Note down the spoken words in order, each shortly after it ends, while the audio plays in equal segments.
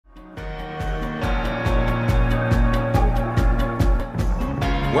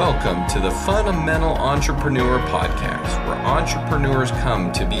Welcome to the Fundamental Entrepreneur Podcast, where entrepreneurs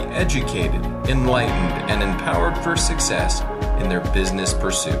come to be educated, enlightened, and empowered for success in their business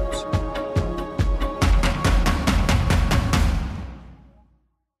pursuits.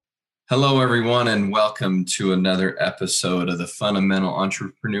 Hello, everyone, and welcome to another episode of the Fundamental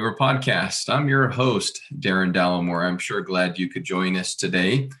Entrepreneur Podcast. I'm your host, Darren Dallimore. I'm sure glad you could join us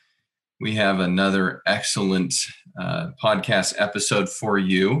today. We have another excellent podcast episode for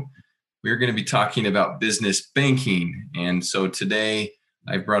you. We're going to be talking about business banking. And so today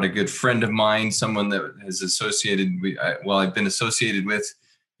I brought a good friend of mine, someone that has I've been associated with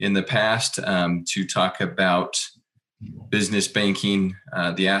in the past to talk about business banking,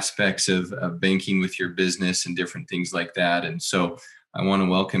 the aspects of banking with your business and different things like that. And so I want to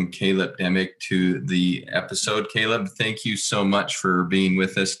welcome Caleb Demick to the episode. Caleb, thank you so much for being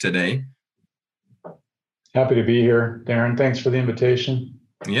with us today. Happy to be here, Darren. Thanks for the invitation.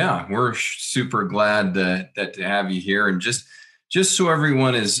 Yeah, we're super glad to have you here. And just so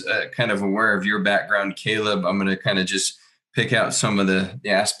everyone is kind of aware of your background, Caleb, I'm going to kind of just pick out some of the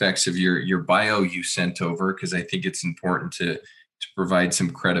aspects of your bio you sent over, because I think it's important to provide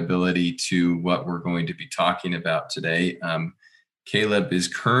some credibility to what we're going to be talking about today. Caleb is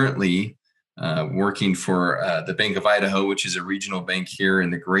currently working for the Bank of Idaho, which is a regional bank here in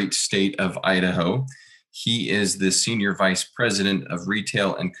the great state of Idaho. He is the Senior Vice President of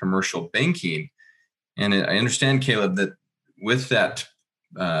Retail and Commercial Banking. And I understand, Caleb, that with that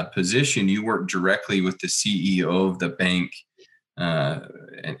position, you work directly with the CEO of the bank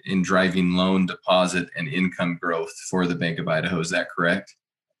in driving loan, deposit, and income growth for the Bank of Idaho. Is that correct?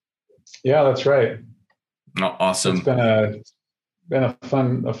 Yeah, that's right. Awesome. It's been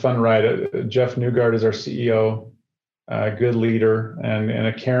a fun ride. Jeff Newgard is our CEO. A good leader and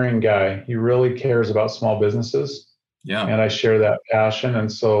a caring guy. He really cares about small businesses. Yeah. And I share that passion. And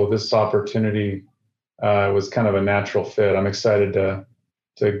so this opportunity was kind of a natural fit. I'm excited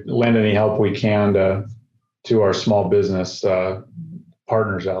to lend any help we can to our small business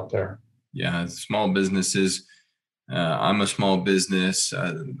partners out there. Yeah, small businesses. I'm a small business.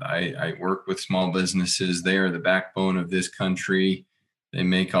 I work with small businesses. They are the backbone of this country. They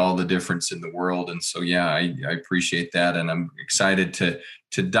make all the difference in the world. And so, yeah, I appreciate that. And I'm excited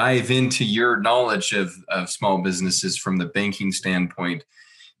to dive into your knowledge of small businesses from the banking standpoint.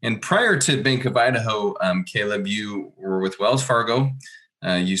 And prior to Bank of Idaho, Caleb, you were with Wells Fargo.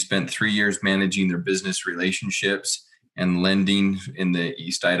 You spent 3 years managing their business relationships and lending in the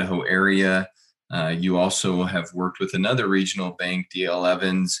East Idaho area. You also have worked with another regional bank, D.L.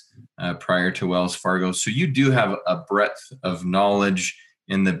 Evans, prior to Wells Fargo. So you do have a breadth of knowledge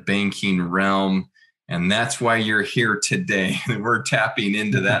in the banking realm, and that's why you're here today. We're tapping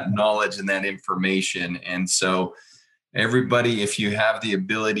into that knowledge and that information. And so everybody, if you have the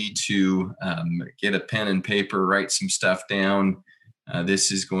ability to get a pen and paper, write some stuff down,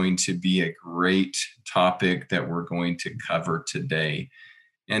 this is going to be a great topic that we're going to cover today.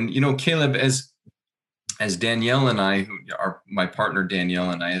 And, Caleb, as Danielle and I, my partner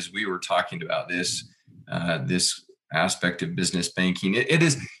Danielle and I, as we were talking about this aspect of business banking, it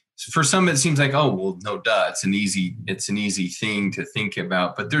is, for some, it seems like, oh, well, no, duh, it's an easy thing to think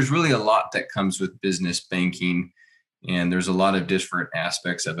about. But there's really a lot that comes with business banking, and there's a lot of different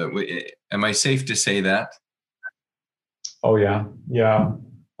aspects of it. Am I safe to say that? Oh yeah.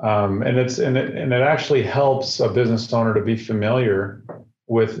 And it actually helps a business owner to be familiar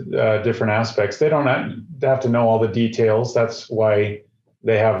with different aspects. They don't have to know all the details. That's why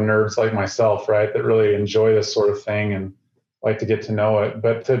they have nerds like myself, right, that really enjoy this sort of thing and like to get to know it.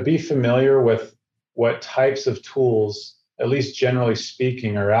 But to be familiar with what types of tools, at least generally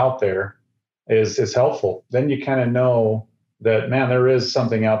speaking, are out there is helpful. Then you kind of know that, man, there is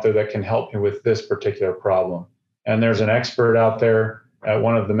something out there that can help me with this particular problem. And there's an expert out there at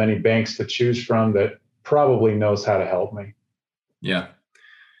one of the many banks to choose from that probably knows how to help me. Yeah.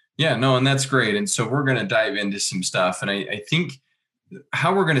 Yeah, no, and that's great. And so we're going to dive into some stuff. And I think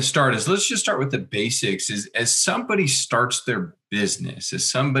how we're going to start is, let's just start with the basics. Is as somebody starts their business, as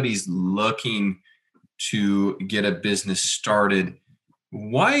somebody's looking to get a business started,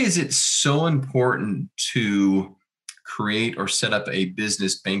 why is it so important to create or set up a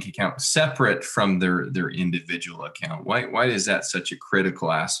business bank account separate from their individual account? Why is that such a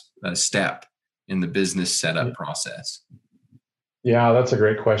critical step in the business setup process? Yeah, that's a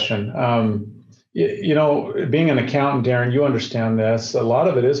great question. Being an accountant, Darren, you understand this. A lot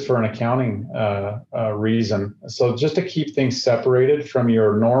of it is for an accounting reason. So just to keep things separated from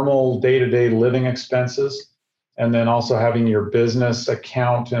your normal day-to-day living expenses, and then also having your business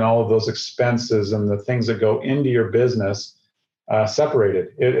account and all of those expenses and the things that go into your business, separated.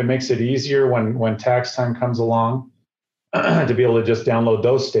 It makes it easier when tax time comes along to be able to just download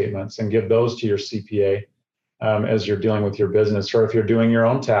those statements and give those to your CPA as you're dealing with your business. Or if you're doing your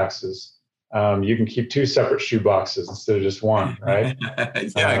own taxes, you can keep two separate shoe boxes instead of just one, right? Yeah,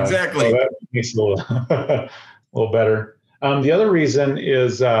 exactly. So that makes it a little, a little better. The other reason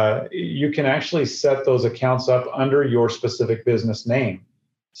is you can actually set those accounts up under your specific business name,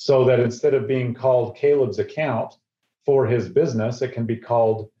 so that instead of being called Caleb's account for his business, it can be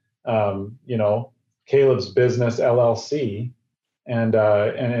called, Caleb's Business LLC, and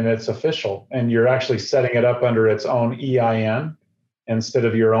it's official. And you're actually setting it up under its own EIN instead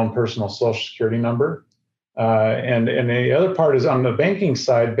of your own personal Social Security number. And the other part is on the banking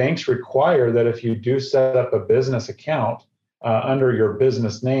side, banks require that if you do set up a business account under your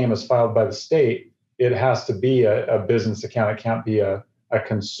business name as filed by the state, it has to be a business account. It can't be a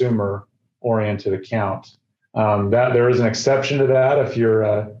consumer-oriented account. That there is an exception to that if you're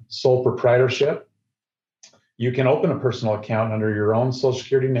a sole proprietorship. You can open a personal account under your own Social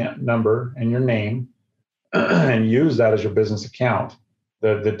Security number and your name and use that as your business account.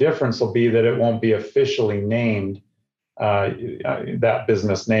 The difference will be that it won't be officially named that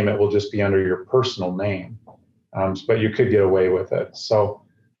business name. It will just be under your personal name, but you could get away with it. So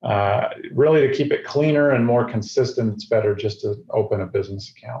really, to keep it cleaner and more consistent, it's better just to open a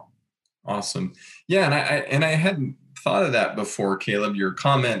business account. Awesome. Yeah, and I hadn't thought of that before, Caleb. Your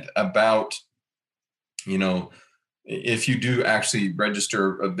comment about, if you do actually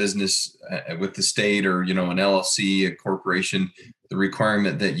register a business with the state, or, an LLC, a corporation, the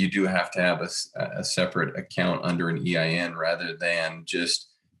requirement that you do have to have a separate account under an EIN rather than just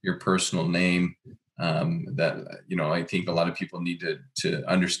your personal name. I think a lot of people need to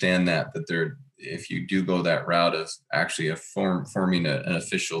understand that if you do go that route of actually forming an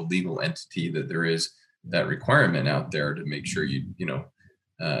official legal entity, that there is that requirement out there to make sure you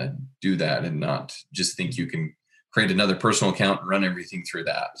do that, and not just think you can create another personal account and run everything through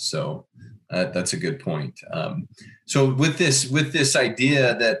that. So that's a good point. So with this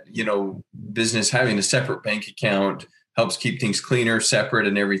idea that, business having a separate bank account helps keep things cleaner, separate,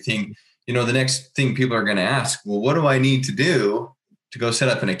 and everything, the next thing people are going to ask, well, what do I need to do to go set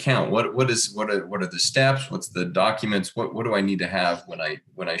up an account? What are the steps? What's the documents? What do I need to have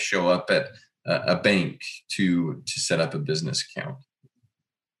when I show up at a bank to set up a business account?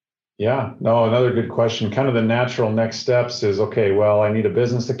 Yeah, no, another good question. Kind of the natural next steps is, okay, well, I need a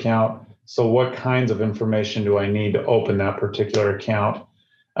business account. So what kinds of information do I need to open that particular account?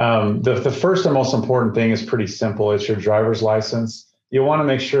 The first and most important thing is pretty simple. It's your driver's license. You want to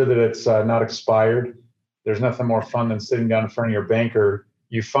make sure that it's not expired. There's nothing more fun than sitting down in front of your banker.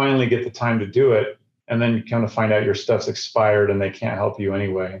 You finally get the time to do it, and then you kind of find out your stuff's expired and they can't help you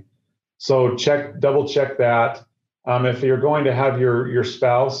anyway. So double check that. If you're going to have your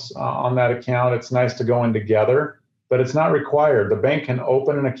spouse on that account, it's nice to go in together, but it's not required. The bank can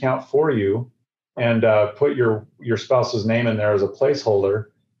open an account for you and put your spouse's name in there as a placeholder,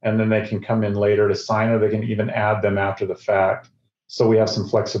 and then they can come in later to sign, or they can even add them after the fact. So we have some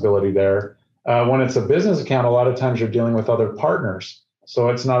flexibility there. When it's a business account, a lot of times you're dealing with other partners. So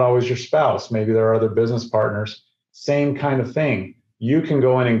it's not always your spouse. Maybe there are other business partners. Same kind of thing. You can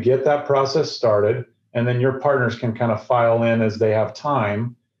go in and get that process started, and then your partners can kind of file in as they have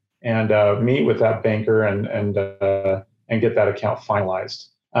time and meet with that banker and get that account finalized.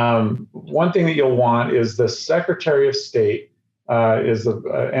 One thing that you'll want is the Secretary of State is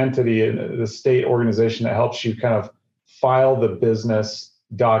the entity, the state organization that helps you kind of file the business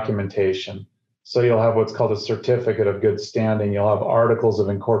documentation. So you'll have what's called a certificate of good standing. You'll have articles of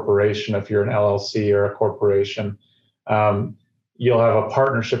incorporation if you're an LLC or a corporation. You'll have a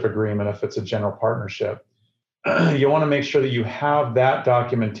partnership agreement if it's a general partnership. You want to make sure that you have that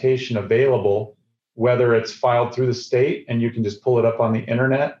documentation available, whether it's filed through the state and you can just pull it up on the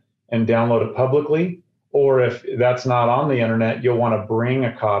internet and download it publicly, or if that's not on the internet, you'll want to bring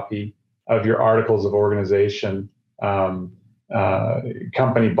a copy of your articles of organization,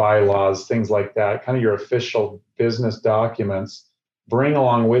 company bylaws, things like that, kind of your official business documents, bring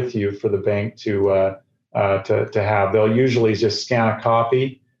along with you for the bank to have. They'll usually just scan a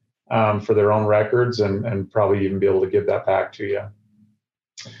copy for their own records and probably even be able to give that back to you.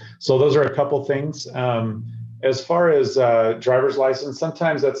 So those are a couple things. As far as driver's license,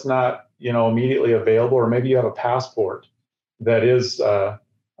 sometimes that's not immediately available, or maybe you have a passport that is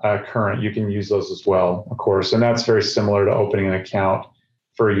current. You can use those as well, of course, and that's very similar to opening an account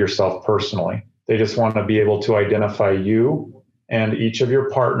for yourself personally. They just want to be able to identify you and each of your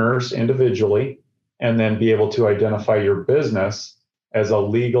partners individually, and then be able to identify your business as a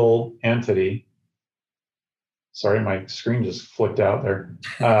legal entity sorry, my screen just flicked out there,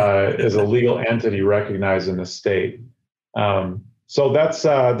 is a legal entity recognized in the state. So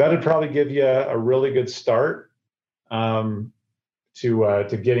that'd probably give you a really good start to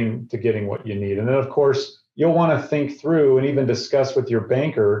getting what you need. And then of course you'll want to think through and even discuss with your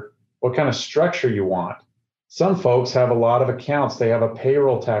banker what kind of structure you want. Some folks have a lot of accounts. They have a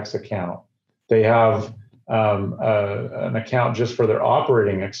payroll tax account. They have an account just for their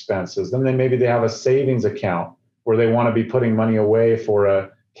operating expenses. Then maybe they have a savings account where they want to be putting money away for a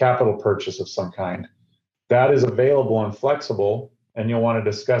capital purchase of some kind. That is available and flexible, and you'll want to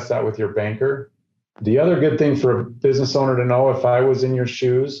discuss that with your banker. The other good thing for a business owner to know, if I was in your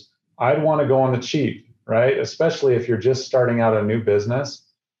shoes, I'd want to go on the cheap, right? Especially if you're just starting out a new business.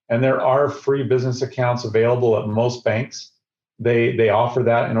 And there are free business accounts available at most banks. They offer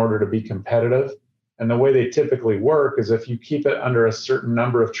that in order to be competitive. And the way they typically work is if you keep it under a certain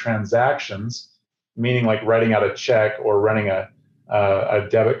number of transactions, meaning like writing out a check or running a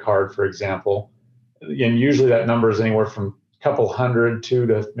debit card, for example, and usually that number is anywhere from a couple hundred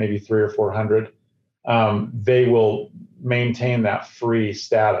to maybe 300 or 400, they will maintain that free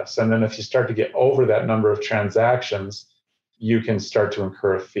status. And then if you start to get over that number of transactions, you can start to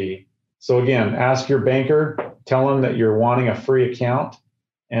incur a fee. So again, ask your banker, tell them that you're wanting a free account.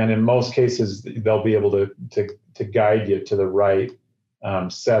 And in most cases, they'll be able to guide you to the right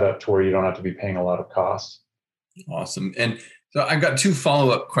setup to where you don't have to be paying a lot of costs. Awesome. And so I've got two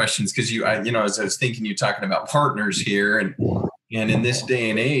follow-up questions because as I was thinking, you talking about partners here, and in this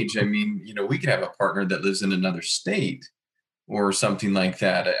day and age, I mean, we could have a partner that lives in another state or something like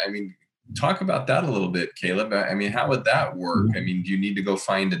that. I mean, talk about that a little bit, Caleb. I mean, how would that work? I mean, do you need to go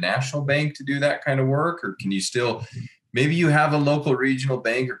find a national bank to do that kind of work, or can you still? Maybe you have a local regional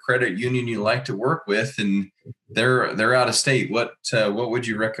bank or credit union you like to work with, and they're out of state. What would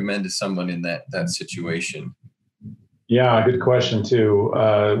you recommend to someone in that situation? Yeah, good question too.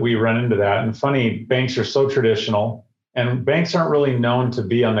 We run into that, and funny, banks are so traditional, and banks aren't really known to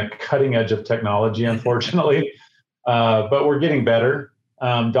be on the cutting edge of technology, unfortunately. But we're getting better.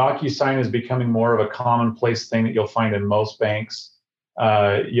 DocuSign is becoming more of a commonplace thing that you'll find in most banks.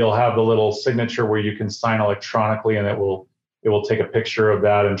 You'll have the little signature where you can sign electronically, and it will take a picture of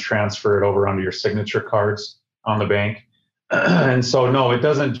that and transfer it over onto your signature cards on the bank. And so, no, it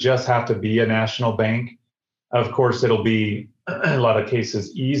doesn't just have to be a national bank. Of course, it'll be in a lot of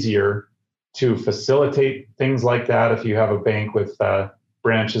cases easier to facilitate things like that if you have a bank with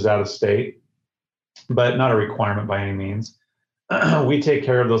branches out of state, but not a requirement by any means. We take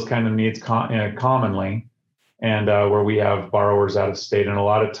care of those kind of needs commonly, and where we have borrowers out of state. And a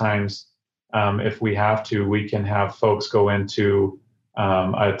lot of times, if we have to, we can have folks go into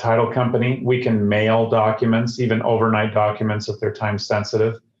a title company. We can mail documents, even overnight documents if they're time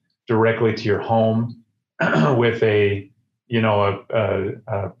sensitive, directly to your home with a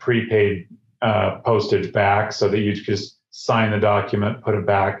prepaid postage back, so that you just sign the document, put it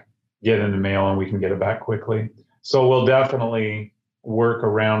back, get it in the mail, and we can get it back quickly. So we'll definitely work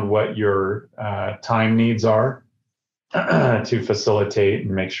around what your time needs are to facilitate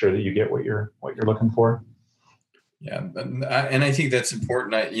and make sure that you get what you're looking for. Yeah, and I think that's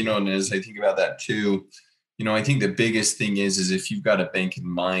important. And as I think about that too, I think the biggest thing is if you've got a bank in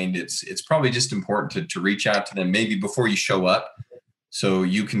mind, it's probably just important to reach out to them maybe before you show up, so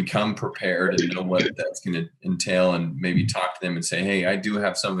you can come prepared and know what that's going to entail, and maybe talk to them and say, hey, I do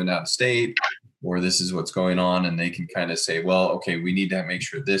have something out of state, or this is what's going on. And they can kind of say, well, okay, we need to make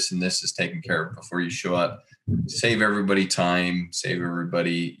sure this and this is taken care of before you show up. Save everybody time, save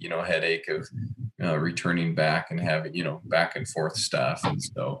everybody, headache of returning back and having, back and forth stuff. And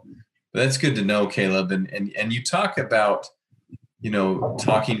so that's good to know, Caleb. And you talk about,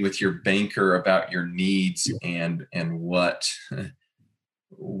 talking with your banker about your needs and what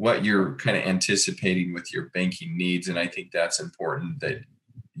you're kind of anticipating with your banking needs. And I think that's important that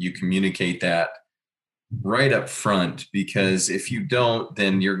you communicate that right up front, because if you don't,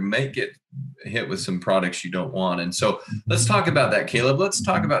 then you might get hit with some products you don't want. And so let's talk about that, Caleb. Let's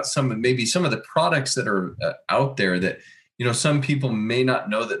talk about some of the products that are out there that, some people may not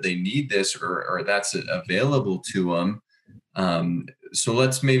know that they need this or that's available to them. So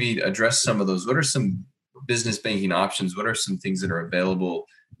let's maybe address some of those. What are some business banking options? What are some things that are available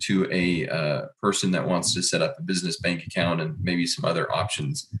to a person that wants to set up a business bank account, and maybe some other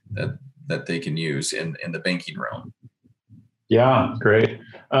options that they can use in the banking realm? Yeah, great.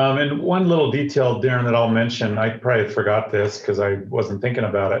 And one little detail, Darren, that I'll mention, I probably forgot this because I wasn't thinking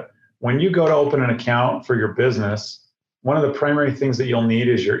about it. When you go to open an account for your business, one of the primary things that you'll need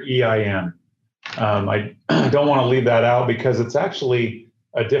is your EIN. I don't want to leave that out because it's actually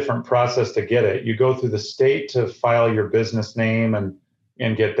a different process to get it. You go through the state to file your business name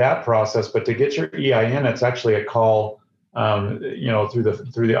and get that process, but to get your EIN, it's actually a call, through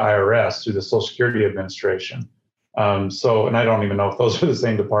the IRS, through the Social Security Administration. And I don't even know if those are the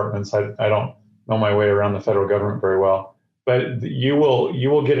same departments. I don't know my way around the federal government very well, but you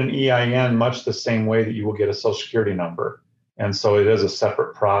will get an EIN much the same way that you will get a Social Security number. And so it is a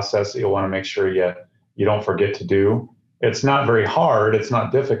separate process that you'll want to make sure you don't forget to do. It's not very hard. It's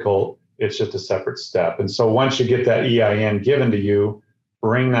not difficult. It's just a separate step. And so once you get that EIN given to you,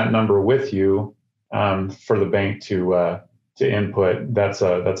 bring that number with you for the bank to input. That's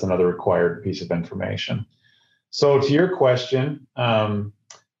another required piece of information. So to your question, common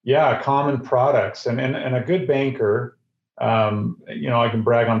products and a good banker. I can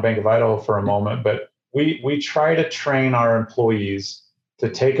brag on Bank of Idaho for a moment, but we try to train our employees to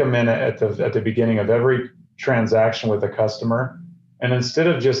take a minute at the beginning of every transaction with a customer, and instead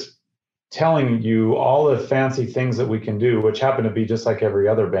of just telling you all the fancy things that we can do, which happen to be just like every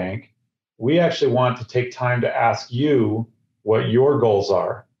other bank, we actually want to take time to ask you what your goals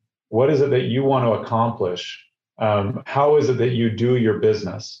are. What is it that you want to accomplish? How is it that you do your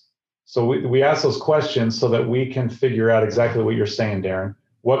business? So we ask those questions so that we can figure out exactly what you're saying, Darren.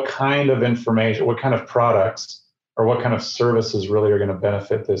 What kind of information, what kind of products, or what kind of services really are going to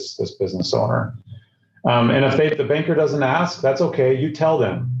benefit this business owner? And if the banker doesn't ask, that's okay. You tell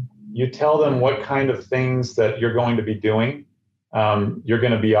them. You tell them what kind of things that you're going to be doing. You're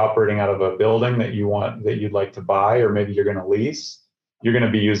going to be operating out of a building that you'd like to buy, or maybe you're going to lease. You're going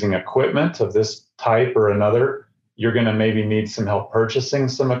to be using equipment of this type or another. You're going to maybe need some help purchasing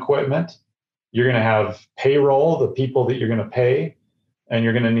some equipment. You're going to have payroll, the people that you're going to pay, and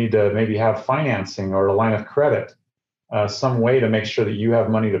you're going to need to maybe have financing or a line of credit, some way to make sure that you have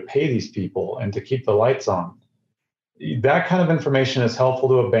money to pay these people and to keep the lights on. That kind of information is helpful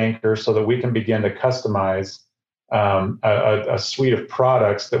to a banker so that we can begin to customize a suite of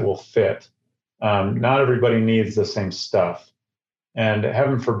products that will fit. Not everybody needs the same stuff. And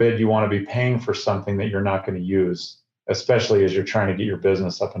heaven forbid you want to be paying for something that you're not going to use, especially as you're trying to get your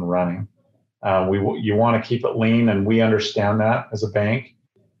business up and running. You want to keep it lean, and we understand that as a bank.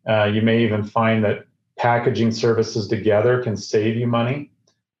 You may even find that packaging services together can save you money.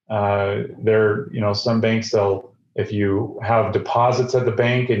 Some banks, if you have deposits at the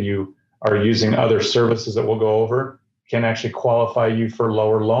bank and you are using other services that we'll go over, can actually qualify you for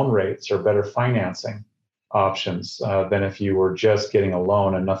lower loan rates or better financing options than if you were just getting a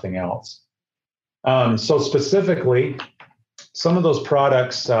loan and nothing else. So specifically, some of those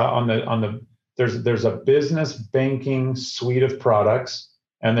products there's a business banking suite of products,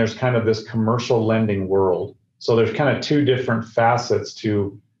 and there's kind of this commercial lending world. So there's kind of two different facets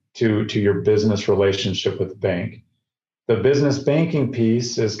to your business relationship with the bank. The business banking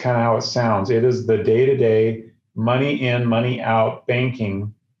piece is kind of how it sounds. It is the day-to-day money in, money out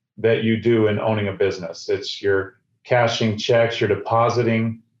banking that you do in owning a business. It's you're cashing checks, you're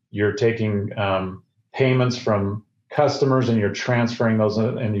depositing, you're taking payments from customers, and you're transferring those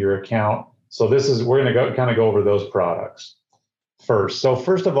into your account. So we're going to go over those products first. So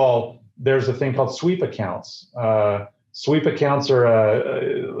first of all, there's a thing called sweep accounts. Sweep accounts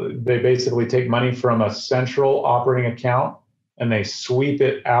they basically take money from a central operating account and they sweep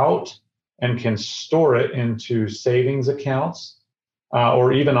it out and can store it into savings accounts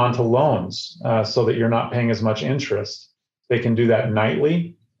or even onto loans so that you're not paying as much interest. They can do that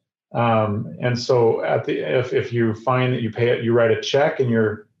nightly. And so if you find that you write a check and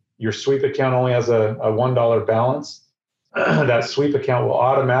your sweep account only has a $1 balance, that sweep account will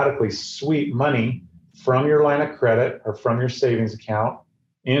automatically sweep money from your line of credit or from your savings account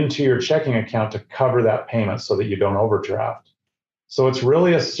into your checking account to cover that payment so that you don't overdraft. So it's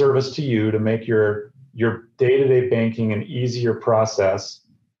really a service to you to make your day-to-day banking an easier process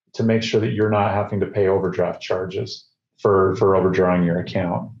to make sure that you're not having to pay overdraft charges for overdrawing your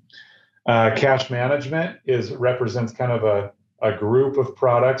account. Cash management represents kind of a group of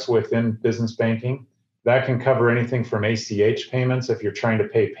products within business banking that can cover anything from ACH payments if you're trying to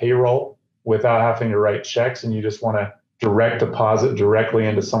pay payroll without having to write checks and you just want to direct deposit directly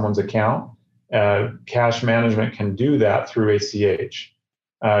into someone's account. Cash management can do that through ACH.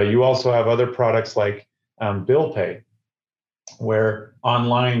 You also have other products like bill pay, where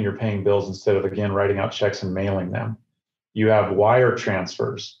online you're paying bills instead of, again, writing out checks and mailing them. You have wire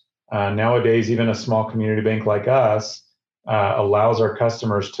transfers. Nowadays, even a small community bank like us allows our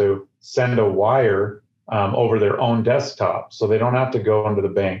customers to send a wire over their own desktop. So they don't have to go into the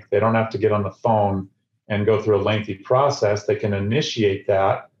bank. They don't have to get on the phone and go through a lengthy process. They can initiate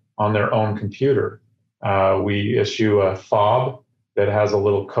that on their own computer. We issue a fob that has a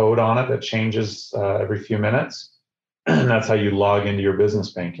little code on it that changes every few minutes. And that's how you log into your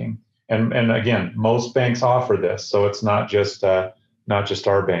business banking. And again, most banks offer this, so it's not just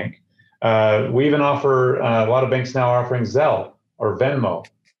our bank. We even offer a lot of banks now offering Zelle or Venmo,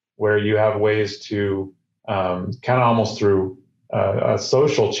 where you have ways to kind of almost through a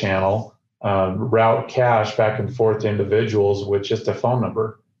social channel route cash back and forth to individuals with just a phone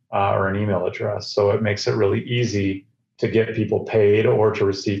number or an email address. So it makes it really easy to get people paid or to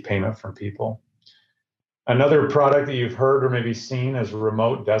receive payment from people. Another product that you've heard or maybe seen is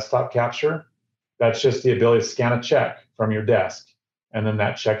remote desktop capture. That's just the ability to scan a check from your desk, and then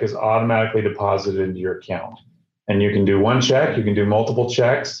that check is automatically deposited into your account. And you can do one check, you can do multiple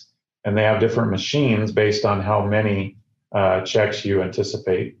checks, and they have different machines based on how many checks you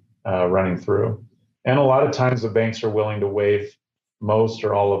anticipate running through. And a lot of times the banks are willing to waive most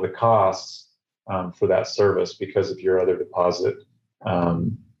or all of the costs for that service because of your other deposit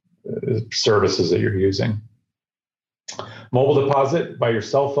services that you're using. Mobile deposit by your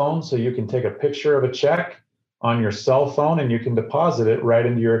cell phone, so you can take a picture of a check on your cell phone and you can deposit it right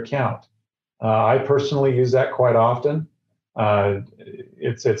into your account. I personally use that quite often.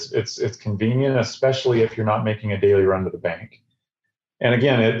 It's convenient, especially if you're not making a daily run to the bank. And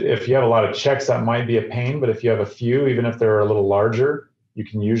again, if you have a lot of checks, that might be a pain, but if you have a few, even if they're a little larger, you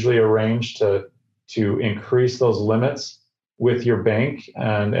can usually arrange to increase those limits with your bank.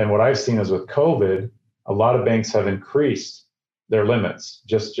 And what I've seen is with COVID, a lot of banks have increased their limits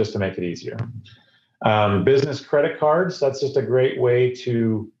just to make it easier. Business credit cards, that's just a great way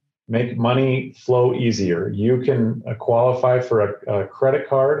to make money flow easier. You can qualify for a credit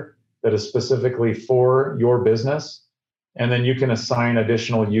card that is specifically for your business, and then you can assign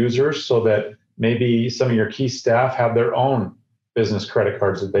additional users so that maybe some of your key staff have their own business credit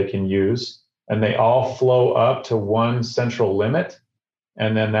cards that they can use, and they all flow up to one central limit.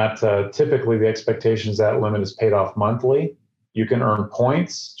 And then that typically the expectation is that limit is paid off monthly. You can earn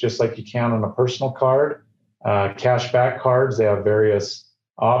points just like you can on a personal card. Cashback cards, they have various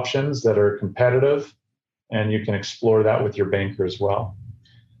options that are competitive, and you can explore that with your banker as well.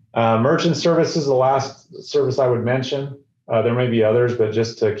 Merchant services, the last service I would mention. There may be others, but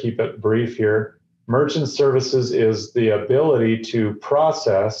just to keep it brief here, merchant services is the ability to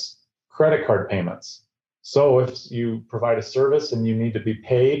process credit card payments. So if you provide a service and you need to be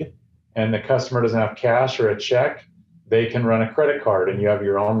paid and the customer doesn't have cash or a check, they can run a credit card and you have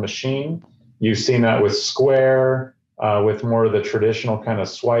your own machine. You've seen that with Square, with more of the traditional kind of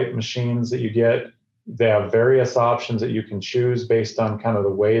swipe machines that you get. They have various options that you can choose based on kind of the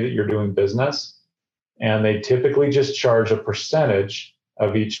way that you're doing business. And they typically just charge a percentage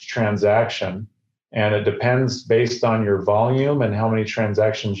of each transaction. And it depends based on your volume and how many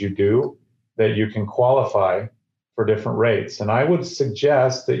transactions you do that you can qualify for different rates. And I would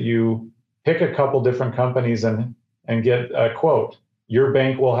suggest that you pick a couple different companies and get a quote. Your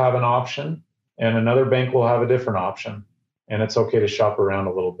bank will have an option and another bank will have a different option. And it's okay to shop around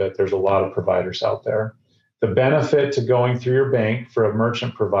a little bit. There's a lot of providers out there. The benefit to going through your bank for a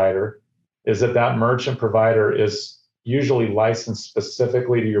merchant provider is that merchant provider is usually licensed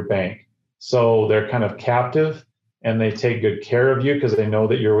specifically to your bank. So they're kind of captive and they take good care of you because they know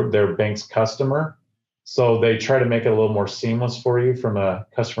that you're their bank's customer. So they try to make it a little more seamless for you from a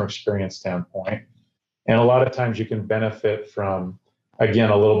customer experience standpoint. And a lot of times you can benefit from,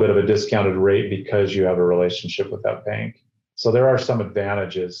 again, a little bit of a discounted rate because you have a relationship with that bank. So there are some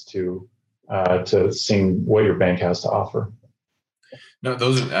advantages to seeing what your bank has to offer. No,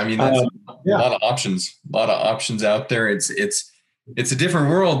 that's a lot of options out there. It's a different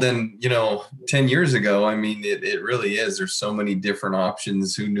world than, 10 years ago. I mean, it really is. There's so many different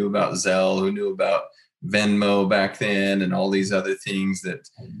options. Who knew about Zelle? Who knew about Venmo back then, and all these other things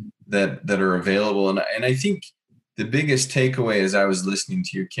that are available? And I think the biggest takeaway as I was listening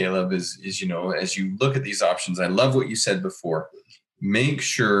to you, Caleb, is as you look at these options, I love what you said before. Make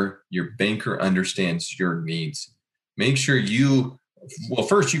sure your banker understands your needs. Make sure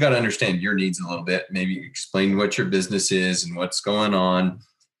first you got to understand your needs a little bit. Maybe explain what your business is and what's going on.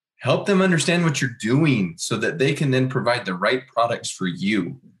 Help them understand what you're doing so that they can then provide the right products for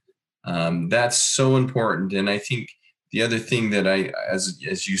you. That's so important. And I think the other thing that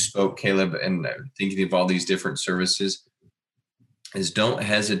as you spoke, Caleb, and thinking of all these different services, is don't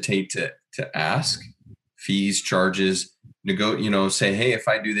hesitate to ask fees, charges, say, hey, if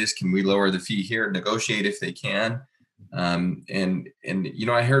I do this, can we lower the fee here? Negotiate if they can. And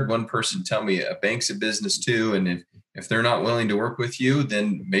I heard one person tell me a bank's a business too. And if they're not willing to work with you,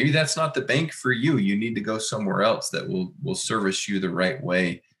 then maybe that's not the bank for you. You need to go somewhere else that will service you the right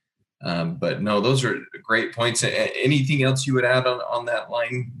way. But no, those are great points. Anything else you would add on that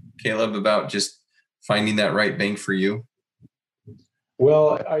line, Caleb, about just finding that right bank for you?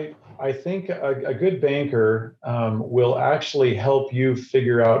 Well, I think a good banker will actually help you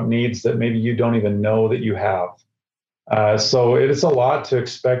figure out needs that maybe you don't even know that you have. So it is a lot to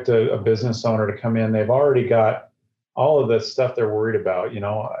expect a business owner to come in. They've already got all of the stuff they're worried about,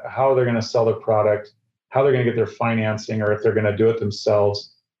 how they're going to sell their product, how they're going to get their financing, or if they're going to do it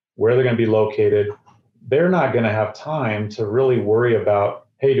themselves, where they're going to be located. They're not going to have time to really worry about,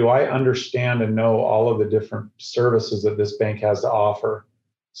 hey, do I understand and know all of the different services that this bank has to offer?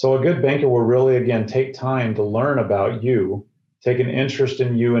 So a good banker will really, again, take time to learn about you, take an interest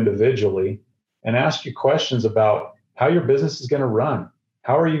in you individually, and ask you questions about how your business is going to run.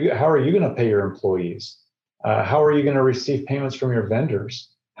 How are you going to pay your employees? How are you going to receive payments from your vendors?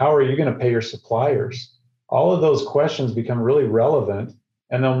 How are you going to pay your suppliers? All of those questions become really relevant,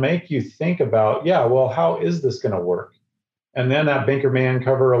 and they'll make you think about, yeah, well, how is this going to work? And then that banker may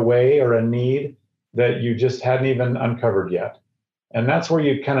uncover a way or a need that you just hadn't even uncovered yet. And that's where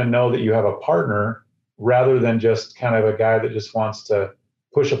you kind of know that you have a partner rather than just kind of a guy that just wants to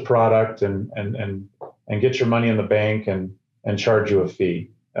push a product and get your money in the bank and charge you a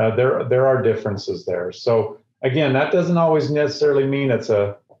fee. There are differences there. So again, that doesn't always necessarily mean it's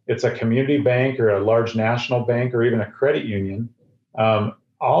a community bank or a large national bank or even a credit union.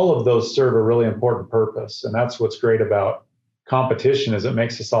 All of those serve a really important purpose, and that's what's great about competition is it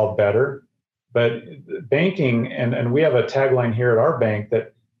makes us all better. But banking, and we have a tagline here at our bank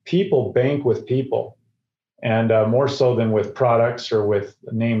that people bank with people, and more so than with products or with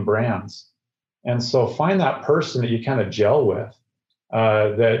name brands. And so find that person that you kind of gel with,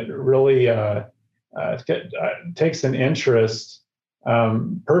 that really takes an interest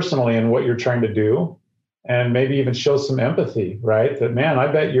personally in what you're trying to do, and maybe even shows some empathy, right? That, man,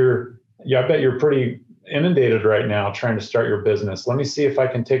 I bet you're pretty inundated right now trying to start your business. Let me see if I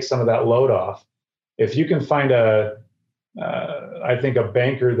can take some of that load off. If you can find I think a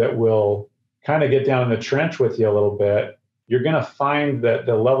banker that will kind of get down in the trench with you a little bit, you're going to find that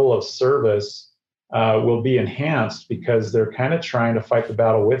the level of service will be enhanced because they're kind of trying to fight the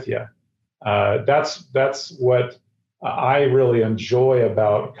battle with you. That's what I really enjoy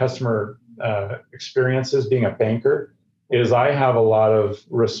about customer experiences being a banker, is I have a lot of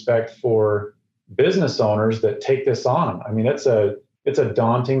respect for business owners that take this on. I mean, it's a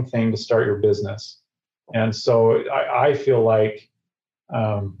daunting thing to start your business. And so I feel like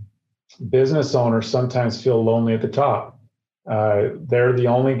business owners sometimes feel lonely at the top. They're the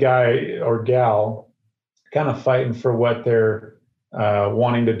only guy or gal kind of fighting for what they're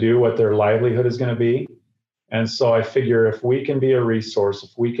wanting to do, what their livelihood is going to be. And so I figure if we can be a resource,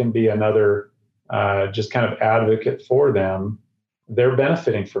 if we can be another just kind of advocate for them, they're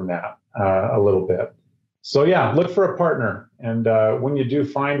benefiting from that a little bit. So yeah, look for a partner. And when you do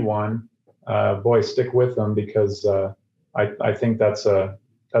find one, boy, stick with them, because I think that's a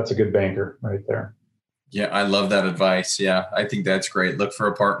good banker right there. Yeah, I love that advice. Yeah, I think that's great. Look for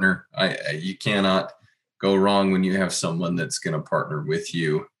a partner. You cannot go wrong when you have someone that's going to partner with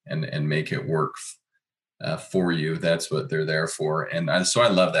you and make it work for you. That's what they're there for. And so I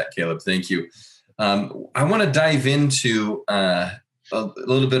love that, Caleb. Thank you. I want to dive into a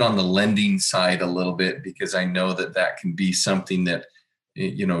little bit on the lending side a little bit, because I know that can be something that,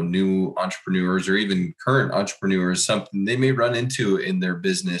 new entrepreneurs or even current entrepreneurs, something they may run into in their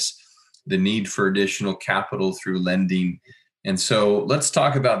business, the need for additional capital through lending. And so let's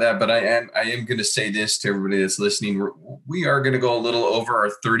talk about that. But I am going to say this to everybody that's listening. We are going to go a little over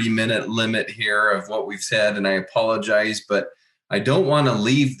our 30-minute limit here of what we've said, and I apologize, but I don't want to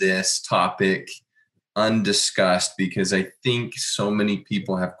leave this topic undiscussed, because I think so many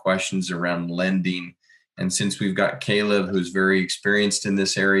people have questions around lending. And since we've got Caleb, who's very experienced in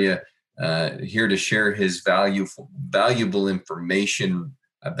this area, here to share his valuable information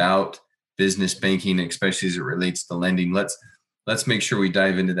about business banking, especially as it relates to lending, let's make sure we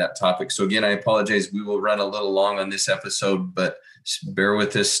dive into that topic. So again, I apologize. We will run a little long on this episode, but bear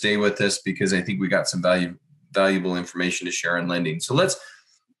with us, stay with us, because I think we got some valuable information to share on lending. So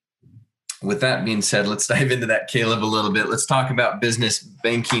with that being said, let's dive into that, Caleb, a little bit. Let's talk about business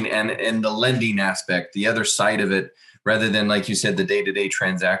banking and the lending aspect, the other side of it, rather than, like you said, the day-to-day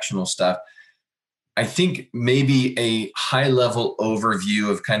transactional stuff. I think maybe a high-level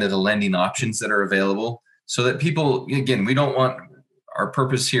overview of kind of the lending options that are available, so that people, again, our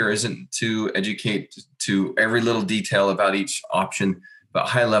purpose here isn't to educate to every little detail about each option, but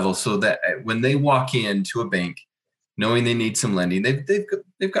high level, so that when they walk into a bank, knowing they need some lending.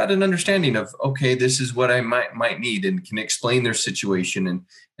 They've got an understanding of, okay, this is what I might need, and can explain their situation.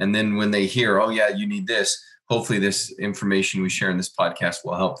 And then when they hear, oh yeah, you need this, hopefully this information we share in this podcast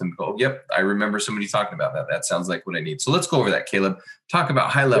will help them go, yep, I remember somebody talking about that. That sounds like what I need. So let's go over that, Caleb. Talk about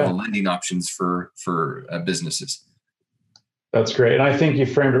high level lending options for businesses. That's great. And I think you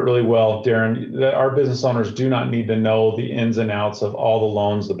framed it really well, Darren, that our business owners do not need to know the ins and outs of all the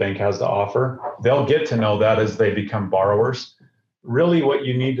loans the bank has to offer. They'll get to know that as they become borrowers. Really, what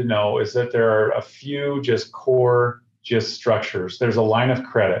you need to know is that there are a few just core structures. There's a line of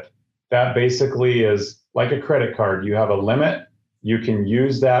credit that basically is like a credit card. You have a limit. You can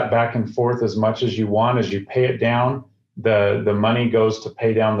use that back and forth as much as you want. As you pay it down, the money goes to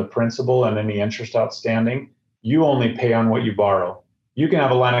pay down the principal and any interest outstanding. You only pay on what you borrow. You can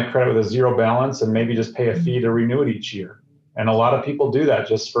have a line of credit with a zero balance and maybe just pay a fee to renew it each year. And a lot of people do that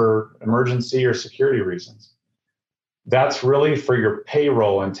just for emergency or security reasons. That's really for your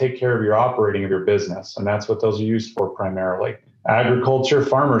payroll and take care of your operating of your business. And that's what those are used for primarily. Agriculture,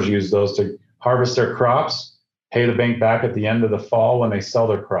 farmers use those to harvest their crops, pay the bank back at the end of the fall when they sell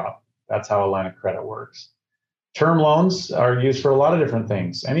their crop. That's how a line of credit works. Term loans are used for a lot of different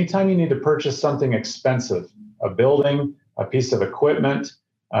things. Anytime you need to purchase something expensive, a building, a piece of equipment,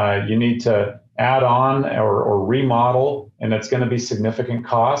 you need to add on or remodel, and it's going to be significant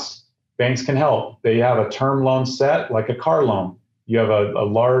costs. Banks can help. They have a term loan set like a car loan. You have a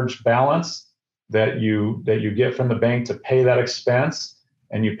large balance that you get from the bank to pay that expense,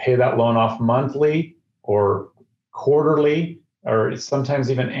 and you pay that loan off monthly or quarterly or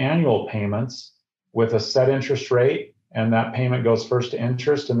sometimes even annual payments with a set interest rate, and that payment goes first to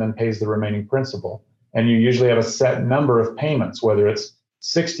interest and then pays the remaining principal. And you usually have a set number of payments, whether it's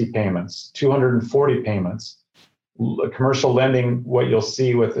 60 payments, 240 payments. Commercial lending, what you'll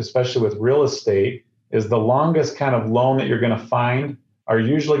see with, especially with real estate, is the longest kind of loan that you're going to find are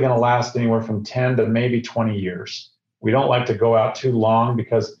usually going to last anywhere from 10 to maybe 20 years. We don't like to go out too long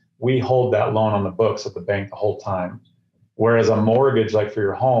because we hold that loan on the books at the bank the whole time. Whereas a mortgage, like for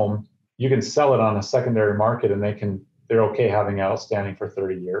your home, you can sell it on a secondary market and they're okay having it outstanding for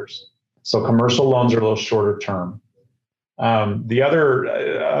 30 years. So commercial loans are a little shorter term. The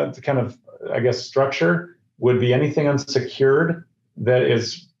other kind of, I guess, structure would be anything unsecured that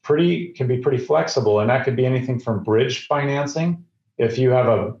can be pretty flexible. And that could be anything from bridge financing. If you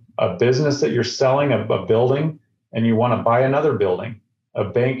have a business that you're selling, a building, and you want to buy another building, a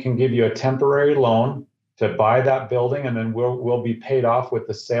bank can give you a temporary loan to buy that building, and then we'll be paid off with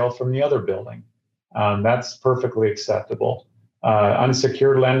the sale from the other building. That's perfectly acceptable.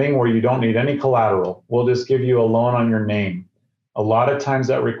 Unsecured lending, where you don't need any collateral. We'll just give you a loan on your name. A lot of times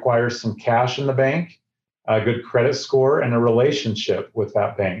that requires some cash in the bank, a good credit score, and a relationship with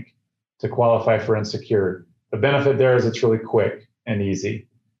that bank to qualify for unsecured. The benefit there is it's really quick and easy.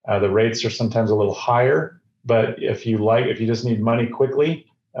 The rates are sometimes a little higher, but if you just need money quickly,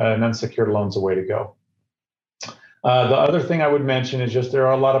 an unsecured loan's the way to go. The other thing I would mention is just there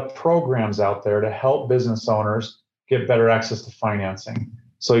are a lot of programs out there to help business owners get better access to financing.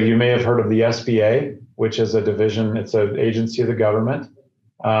 So you may have heard of the SBA, which is a division, it's an agency of the government.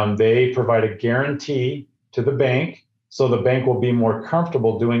 They provide a guarantee to the bank, so the bank will be more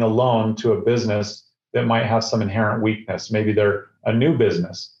comfortable doing a loan to a business that might have some inherent weakness. Maybe they're a new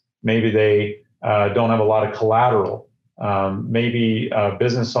business. Maybe they don't have a lot of collateral. Maybe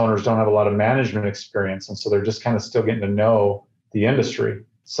business owners don't have a lot of management experience, and so they're just kind of still getting to know the industry.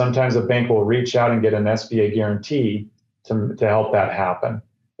 Sometimes a bank will reach out and get an SBA guarantee to help that happen.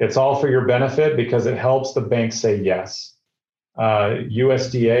 It's all for your benefit because it helps the bank say yes.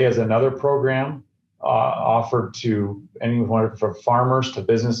 USDA is another program offered to anyone from farmers to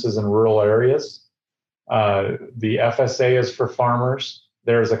businesses in rural areas. The FSA is for farmers.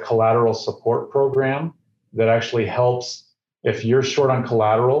 There's a collateral support program that actually helps if you're short on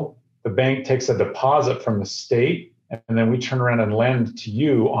collateral, the bank takes a deposit from the state, and then we turn around and lend to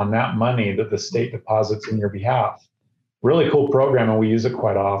you on that money that the state deposits in your behalf. Really cool program, and we use it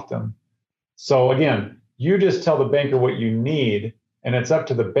quite often. So again, you just tell the banker what you need, and it's up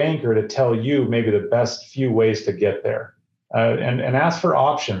to the banker to tell you maybe the best few ways to get there. And ask for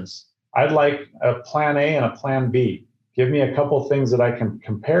options. I'd like a plan A and a plan B. Give me a couple things that I can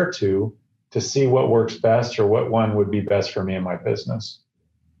compare to see what works best or what one would be best for me and my business.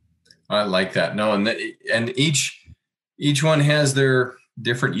 I like that. No, and each one has their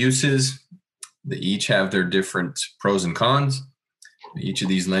different uses. They each have their different pros and cons. Each of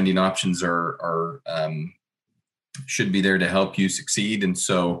these lending options are should be there to help you succeed. And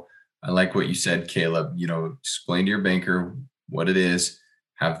so I like what you said, Caleb. Explain to your banker what it is,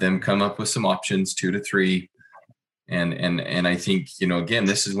 have them come up with some options, 2 to 3, And I think, again,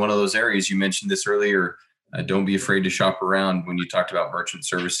 this is one of those areas, you mentioned this earlier. Don't be afraid to shop around. When you talked about merchant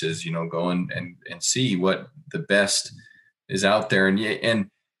services, go and see what the best is out there. And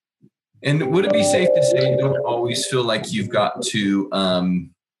would it be safe to say, don't always feel like you've got to,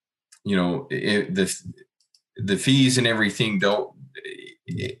 the fees and everything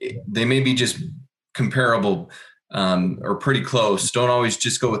they may be just comparable or pretty close. Don't always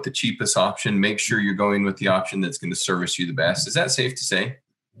just go with the cheapest option. Make sure you're going with the option that's going to service you the best. Is that safe to say?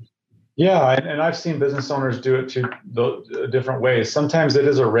 Yeah, and I've seen business owners do it two different ways. Sometimes it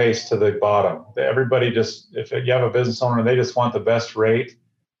is a race to the bottom. Everybody if you have a business owner, they just want the best rate.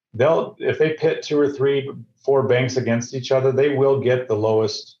 If they pit 2 or 3, 4 banks against each other, they will get the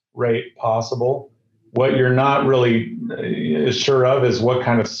lowest rate possible. What you're not really sure of is what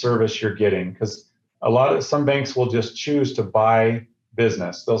kind of service you're getting, because some banks will just choose to buy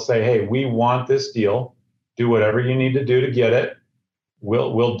business. They'll say, hey, we want this deal. Do whatever you need to do to get it.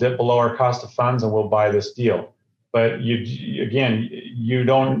 We'll dip below our cost of funds and we'll buy this deal. But you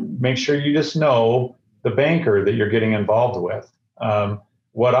don't make sure you just know the banker that you're getting involved with.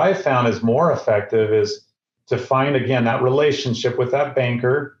 What I found is more effective is to find, again, that relationship with that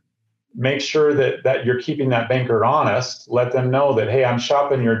banker. Make sure that you're keeping that banker honest. Let them know that, hey, I'm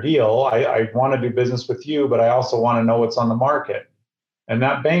shopping your deal. I want to do business with you, but I also want to know what's on the market. And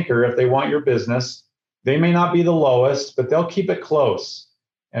that banker, if they want your business, they may not be the lowest, but they'll keep it close.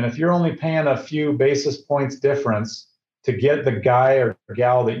 And if you're only paying a few basis points difference to get the guy or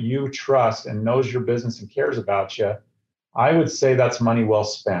gal that you trust and knows your business and cares about you, I would say that's money well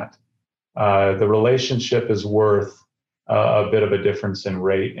spent. The relationship is worth a bit of a difference in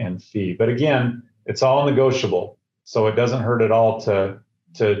rate and fee. But again, it's all negotiable. So it doesn't hurt at all to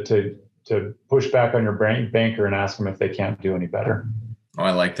push back on your banker and ask them if they can't do any better. Oh,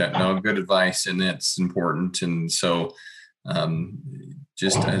 I like that. No, good advice. And that's important. And so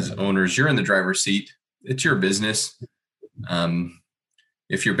just as owners, you're in the driver's seat. It's your business.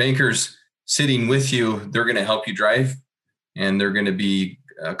 If your banker's sitting with you, they're going to help you drive, and they're going to be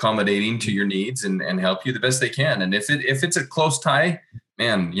accommodating to your needs and help you the best they can. And if it's a close tie,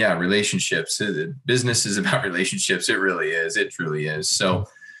 man, yeah, relationships. Business is about relationships. It really is. It truly is. So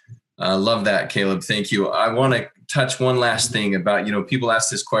love that, Caleb. Thank you. I want to touch one last thing about, people ask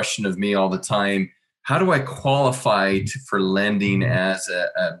this question of me all the time. How do I qualify for lending as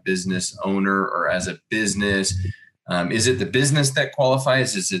a business owner or as a business? Is it the business that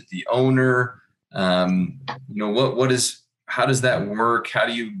qualifies? Is it the owner? How does that work? How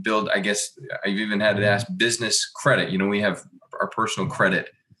do you build, I guess I've even had to ask, business credit. We have our personal credit.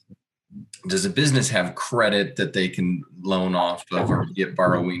 Does a business have credit that they can loan off of or get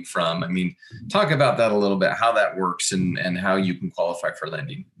borrowing from? I mean, talk about that a little bit, how that works and how you can qualify for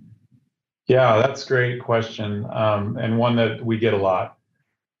lending. Yeah, that's a great question, and one that we get a lot.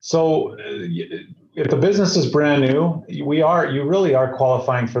 So if the business is brand new, you really are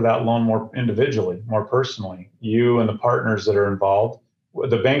qualifying for that loan more individually, more personally, you and the partners that are involved.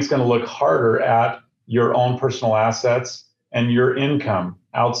 The bank's going to look harder at your own personal assets and your income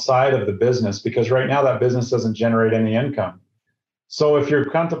outside of the business, because right now that business doesn't generate any income. So if you're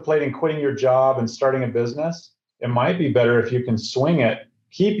contemplating quitting your job and starting a business, it might be better if you can swing it,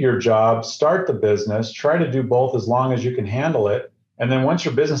 keep your job, start the business, try to do both as long as you can handle it. And then once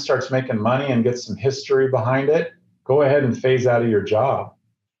your business starts making money and gets some history behind it, go ahead and phase out of your job.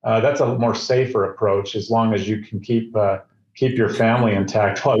 That's a more safer approach, as long as you can keep your family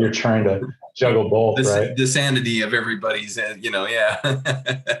intact while you're trying to juggle both, right? The sanity of everybody's, yeah.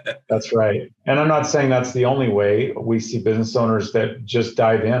 That's right. And I'm not saying that's the only way. We see business owners that just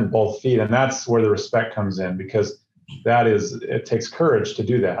dive in both feet, and that's where the respect comes in, because it takes courage to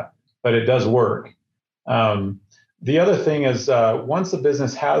do that, but it does work. The other thing is, once the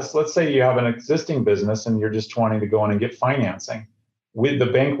business let's say you have an existing business and you're just wanting to go in and get financing, the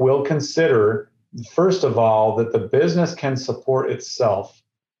bank will consider, first of all, that the business can support itself.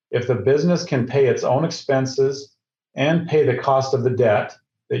 If the business can pay its own expenses and pay the cost of the debt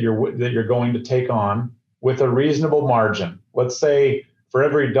that you're going to take on with a reasonable margin. Let's say for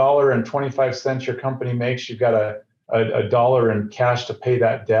every $1.25 your company makes, you've got a dollar in cash to pay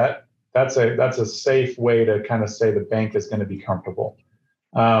that debt. That's a safe way to kind of say the bank is going to be comfortable.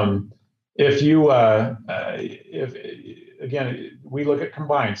 If again, we look at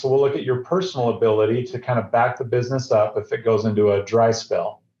combined, so we'll look at your personal ability to kind of back the business up if it goes into a dry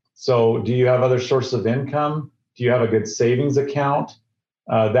spell. So do you have other sources of income? Do you have a good savings account?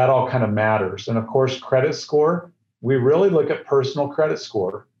 That all kind of matters. And of course, credit score, we really look at personal credit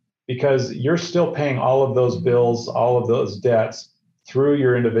score, because you're still paying all of those bills, all of those debts through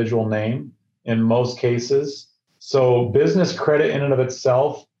your individual name in most cases. So business credit in and of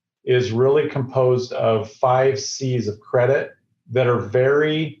itself is really composed of 5 C's of credit that are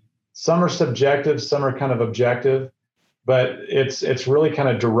some are subjective, some are kind of objective, but it's really kind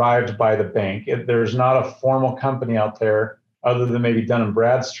of derived by the bank. There's not a formal company out there other than maybe Dun&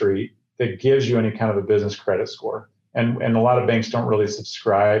 Bradstreet that gives you any kind of a business credit score. And a lot of banks don't really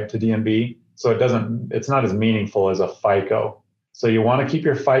subscribe to D&B, so it's not as meaningful as a FICO. So you want to keep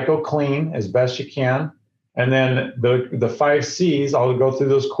your FICO clean as best you can. And then the 5 C's, I'll go through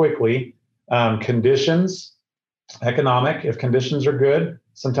those quickly. Conditions, economic. If conditions are good,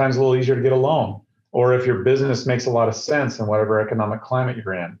 sometimes a little easier to get a loan. Or if your business makes a lot of sense in whatever economic climate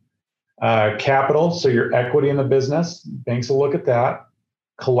you're in. Capital, so your equity in the business, banks will look at that.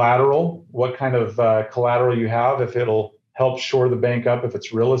 Collateral, what kind of collateral you have, if it'll help shore the bank up. If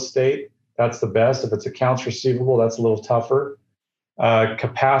it's real estate, that's the best. If it's accounts receivable, that's a little tougher.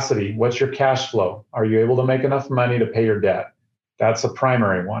 Capacity, what's your cash flow? Are you able to make enough money to pay your debt? That's a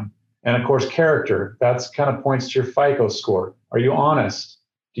primary one. And of course, character, that's kind of points to your FICO score. Are you honest?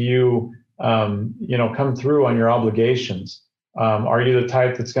 Do you, come through on your obligations? Are you the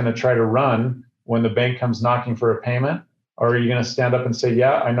type that's going to try to run when the bank comes knocking for a payment? Or are you going to stand up and say,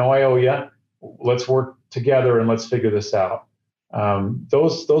 yeah, I know I owe you. Let's work together and let's figure this out.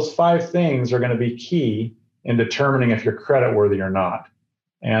 Those 5 things are going to be key in determining if you're creditworthy or not.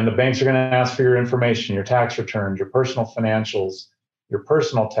 And the banks are going to ask for your information, your tax returns, your personal financials, your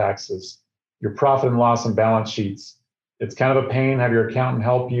personal taxes, your profit and loss and balance sheets. It's kind of a pain. Have your accountant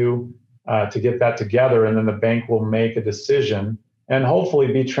help you to get that together, and then the bank will make a decision and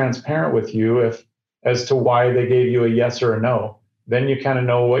hopefully be transparent with you as to why they gave you a yes or a no. Then you kind of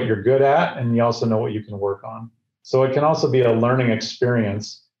know what you're good at, and you also know what you can work on. So it can also be a learning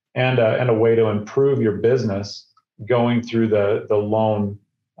experience and a way to improve your business going through the loan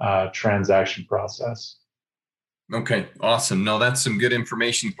transaction process. Okay, awesome. No, that's some good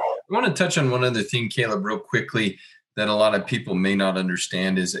information. I want to touch on one other thing, Caleb, real quickly, that a lot of people may not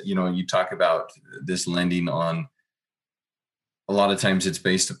understand is that, you talk about this lending on, a lot of times it's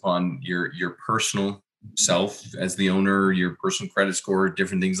based upon your personal self as the owner, your personal credit score,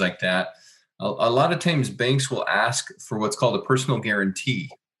 different things like that. A lot of times banks will ask for what's called a personal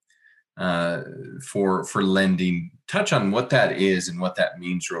guarantee for lending. Touch on what that is and what that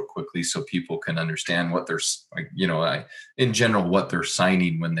means real quickly so people can understand what they're, in general, what they're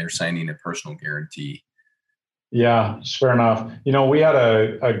signing when they're signing a personal guarantee. Yeah, fair enough. We had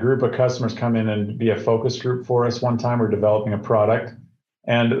a group of customers come in and be a focus group for us one time. We're developing a product.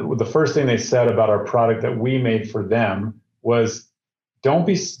 And the first thing they said about our product that we made for them was,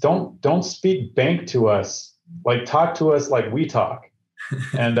 don't speak bank to us, like talk to us like we talk.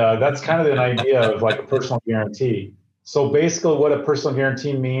 And that's kind of an idea of like a personal guarantee. So basically what a personal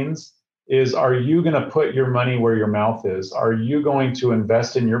guarantee means is, are you going to put your money where your mouth is? Are you going to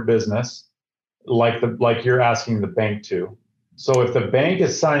invest in your business like you're asking the bank to? So if the bank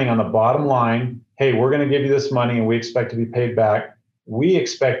is signing on the bottom line, hey, we're going to give you this money and we expect to be paid back, we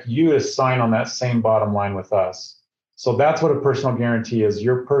expect you to sign on that same bottom line with us. So that's what a personal guarantee is,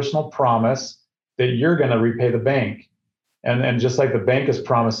 your personal promise that you're going to repay the bank. And just like the bank is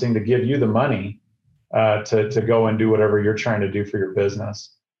promising to give you the money to go and do whatever you're trying to do for your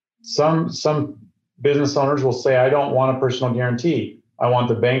business. Some business owners will say, I don't want a personal guarantee. I want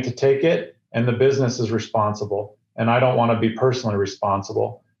the bank to take it and the business is responsible. And I don't want to be personally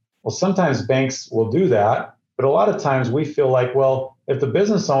responsible. Well, sometimes banks will do that. But a lot of times we feel like, well, if the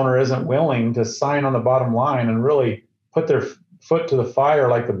business owner isn't willing to sign on the bottom line and really put their foot to the fire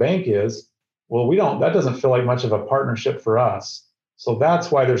like the bank is, well, that doesn't feel like much of a partnership for us. So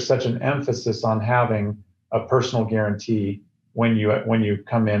that's why there's such an emphasis on having a personal guarantee when you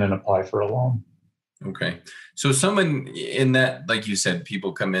come in and apply for a loan. Okay. So someone in that, like you said,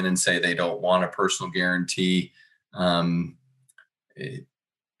 people come in and say they don't want a personal guarantee.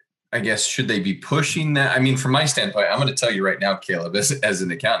 I guess, should they be pushing that? I mean, from my standpoint, I'm going to tell you right now, Caleb, as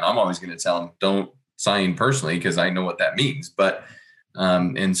an accountant, I'm always going to tell them, don't sign personally, because I know what that means. But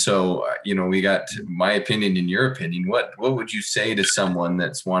and so, we got my opinion and your opinion. What would you say to someone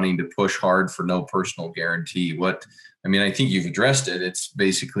that's wanting to push hard for no personal guarantee? I think you've addressed it. It's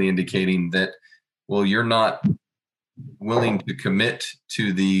basically indicating that, well, you're not willing to commit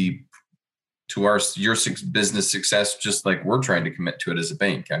to your business success, just like we're trying to commit to it as a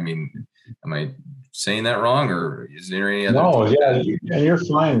bank. I mean, am I saying that wrong, or is there any other? No, yeah, and you're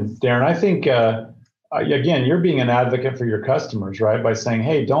fine, Darren. I think, again, you're being an advocate for your customers, right? By saying,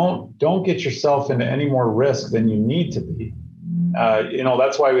 hey, don't get yourself into any more risk than you need to be.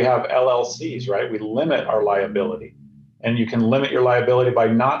 That's why we have LLCs, right? We limit our liability, and you can limit your liability by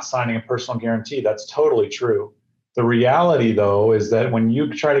not signing a personal guarantee. That's totally true. The reality, though, is that when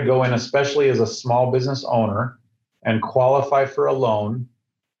you try to go in, especially as a small business owner, and qualify for a loan,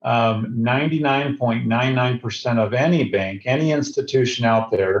 99.99% of any bank, any institution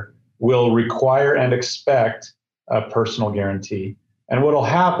out there will require and expect a personal guarantee. And what will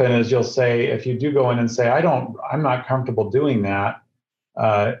happen is you'll say, if you do go in and say, I'm not comfortable doing that,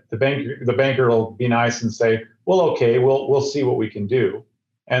 the banker will be nice and say, well, okay, we'll see what we can do.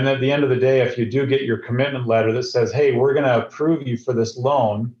 And at the end of the day, if you do get your commitment letter that says, hey, we're going to approve you for this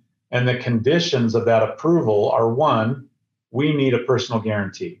loan, and the conditions of that approval are, one, we need a personal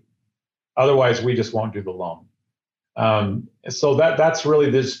guarantee. Otherwise, we just won't do the loan. So that's really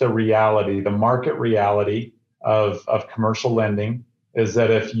just the reality, the market reality of commercial lending, is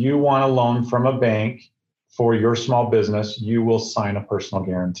that if you want a loan from a bank for your small business, you will sign a personal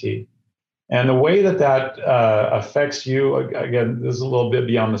guarantee. And the way that affects you, again, this is a little bit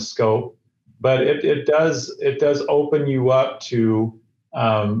beyond the scope, but it does open you up to,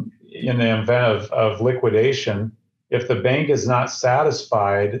 in the event of liquidation, if the bank is not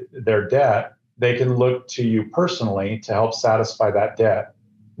satisfied their debt, they can look to you personally to help satisfy that debt.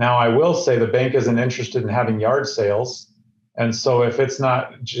 Now, I will say the bank isn't interested in having yard sales. And so if it's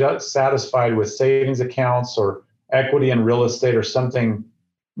not just satisfied with savings accounts or equity in real estate or something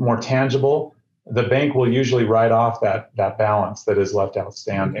more tangible, the bank will usually write off that balance that is left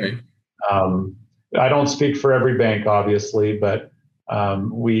outstanding. Okay. I don't speak for every bank, obviously, but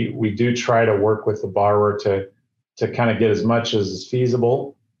we do try to work with the borrower to kind of get as much as is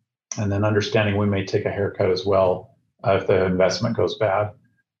feasible, and then understanding we may take a haircut as well if the investment goes bad.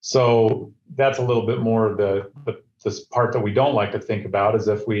 So that's a little bit more of this part that we don't like to think about, is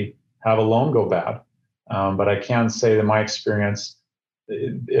if we have a loan go bad. But I can say that in my experience,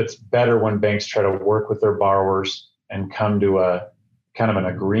 it's better when banks try to work with their borrowers and come to a kind of an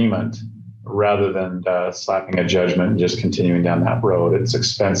agreement rather than slapping a judgment and just continuing down that road. It's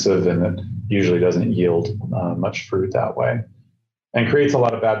expensive, and it usually doesn't yield much fruit that way, and creates a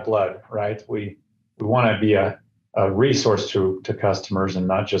lot of bad blood, right? We want to be a resource to customers and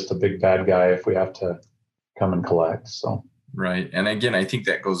not just a big bad guy if we have to come and collect. So. Right. And again, I think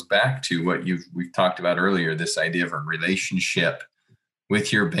that goes back to what we've talked about earlier, this idea of a relationship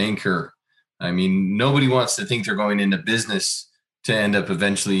with your banker. I mean, nobody wants to think they're going into business to end up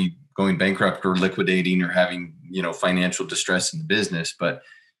eventually going bankrupt or liquidating or having, financial distress in the business, but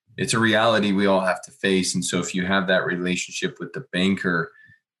it's a reality we all have to face. And so if you have that relationship with the banker,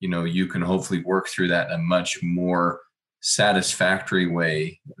 you can hopefully work through that in a much more satisfactory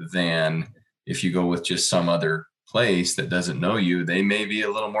way than if you go with just some other place that doesn't know you. They may be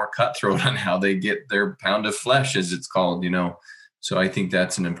a little more cutthroat on how they get their pound of flesh, as it's called, So I think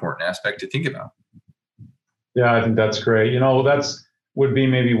that's an important aspect to think about. Yeah, I think that's great. That's would be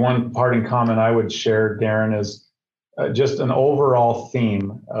maybe one parting comment I would share, Darren, is just an overall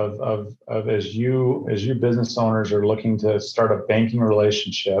theme of as you business owners are looking to start a banking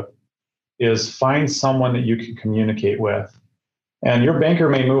relationship, is find someone that you can communicate with. And your banker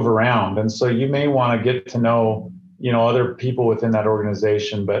may move around, and so you may want to get to know, other people within that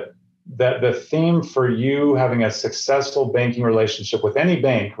organization, but that the theme for you having a successful banking relationship with any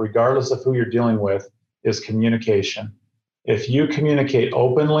bank, regardless of who you're dealing with, is communication. If you communicate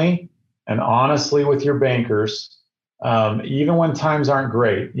openly and honestly with your bankers, even when times aren't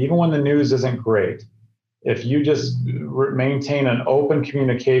great, even when the news isn't great, if you just maintain an open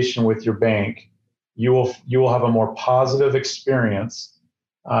communication with your bank, you will have a more positive experience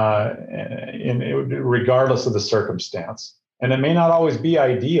regardless of the circumstance. And it may not always be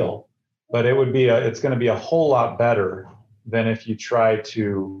ideal, but it's going to be a whole lot better than if you try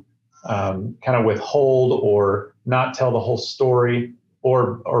to kind of withhold or not tell the whole story,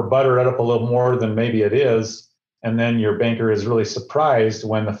 or butter it up a little more than maybe it is, and then your banker is really surprised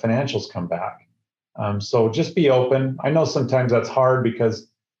when the financials come back. So just be open. I know sometimes that's hard because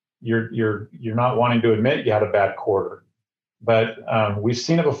you're not wanting to admit you had a bad quarter, but we've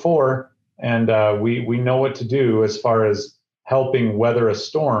seen it before, and we know what to do as far as helping weather a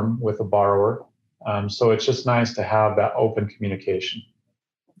storm with a borrower. So it's just nice to have that open communication.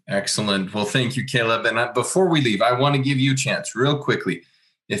 Excellent. Well, thank you, Caleb. And before we leave, I want to give you a chance real quickly.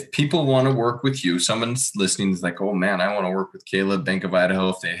 If people want to work with you, someone's listening is like, oh man, I want to work with Caleb, Bank of Idaho.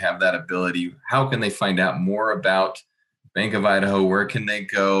 If they have that ability, how can they find out more about Bank of Idaho? Where can they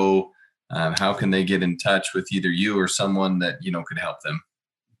go? How can they get in touch with either you or someone that, could help them?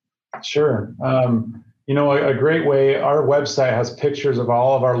 Sure. A great way, our website has pictures of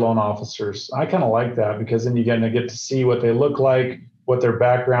all of our loan officers. I kind of like that because then you get to see what they look like, what their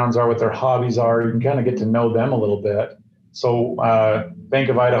backgrounds are, what their hobbies are. You can kind of get to know them a little bit. So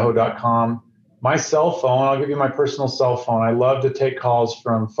bankofidaho.com. my cell phone, I'll give you my personal cell phone. I love to take calls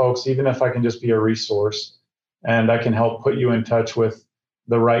from folks, even if I can just be a resource, and I can help put you in touch with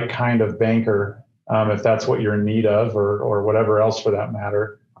the right kind of banker, if that's what you're in need of, or whatever else for that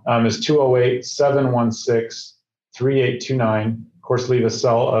matter, is 208-716-3829. Of course, leave a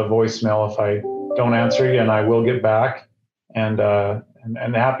voicemail if I don't answer you, and I will get back. And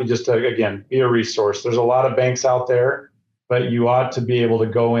happy just to, again, be a resource. There's a lot of banks out there, but you ought to be able to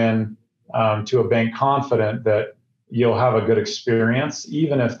go in to a bank confident that you'll have a good experience.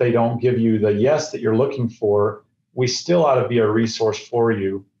 Even if they don't give you the yes that you're looking for, we still ought to be a resource for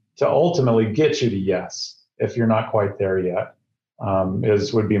you to ultimately get you to yes, if you're not quite there yet,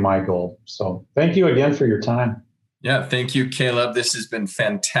 would be my goal. So thank you again for your time. Yeah, thank you, Caleb. This has been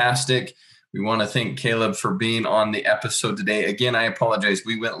fantastic. We want to thank Caleb for being on the episode today. Again, I apologize.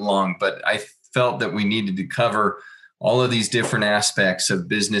 We went long, but I felt that we needed to cover all of these different aspects of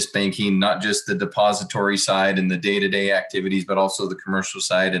business banking, not just the depository side and the day-to-day activities, but also the commercial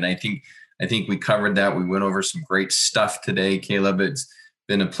side. And I think we covered that. We went over some great stuff today, Caleb. It's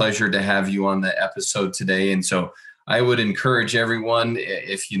been a pleasure to have you on the episode today. And so I would encourage everyone,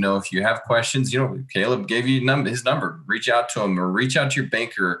 if you have questions, Caleb gave you his number, reach out to him or reach out to your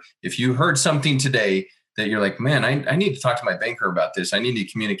banker. If you heard something today that you're like, man, I need to talk to my banker about this, I need to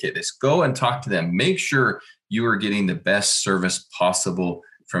communicate this, go and talk to them. Make sure you are getting the best service possible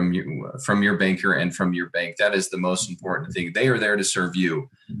from your banker and from your bank. That is the most important thing. They are there to serve you.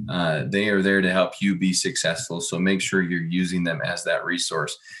 They are there to help you be successful. So make sure you're using them as that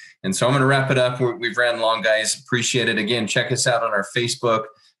resource. And so I'm going to wrap it up. We've ran long, guys. Appreciate it. Again, check us out on our Facebook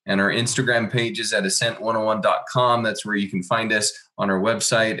and our Instagram pages at ascent101.com. That's where you can find us on our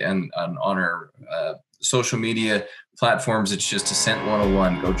website and on our social media platforms. It's just Ascent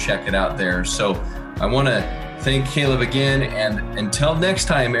 101. Go check it out there. So I want to thank Caleb again. And until next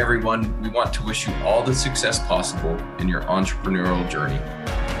time, everyone, we want to wish you all the success possible in your entrepreneurial journey.